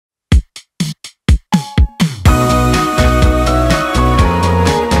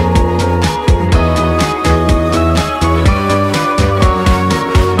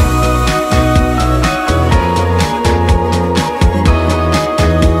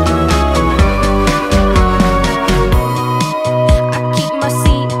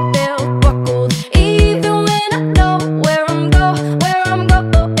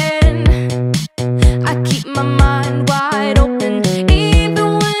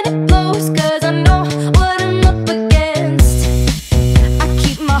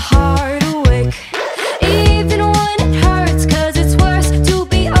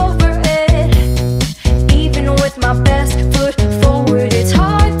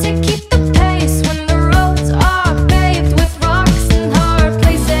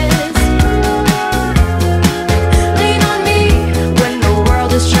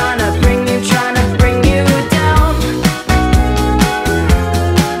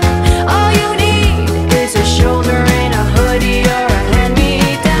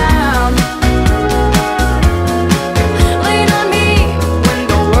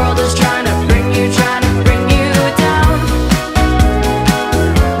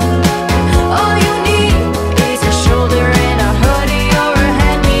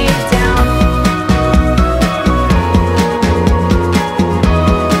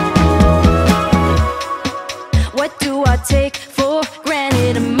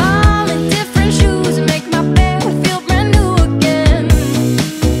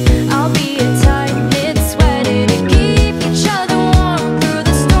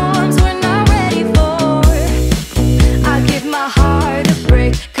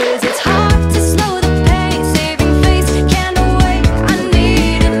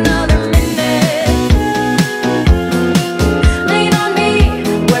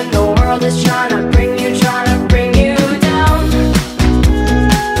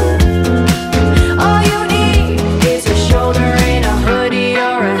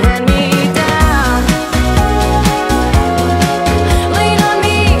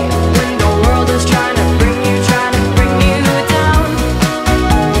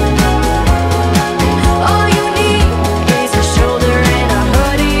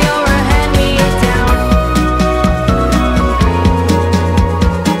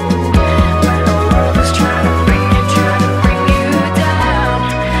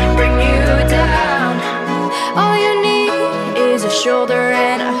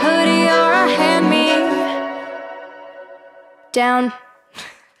down.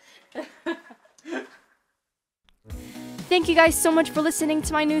 Thank you guys so much for listening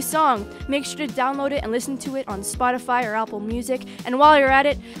to my new song. Make sure to download it and listen to it on Spotify or Apple Music. And while you're at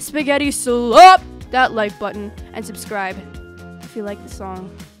it, spaghetti slap that like button and subscribe if you like the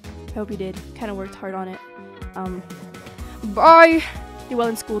song. I hope you did. Kind of worked hard on it. Bye. Do well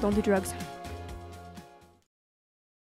in school. Don't do drugs.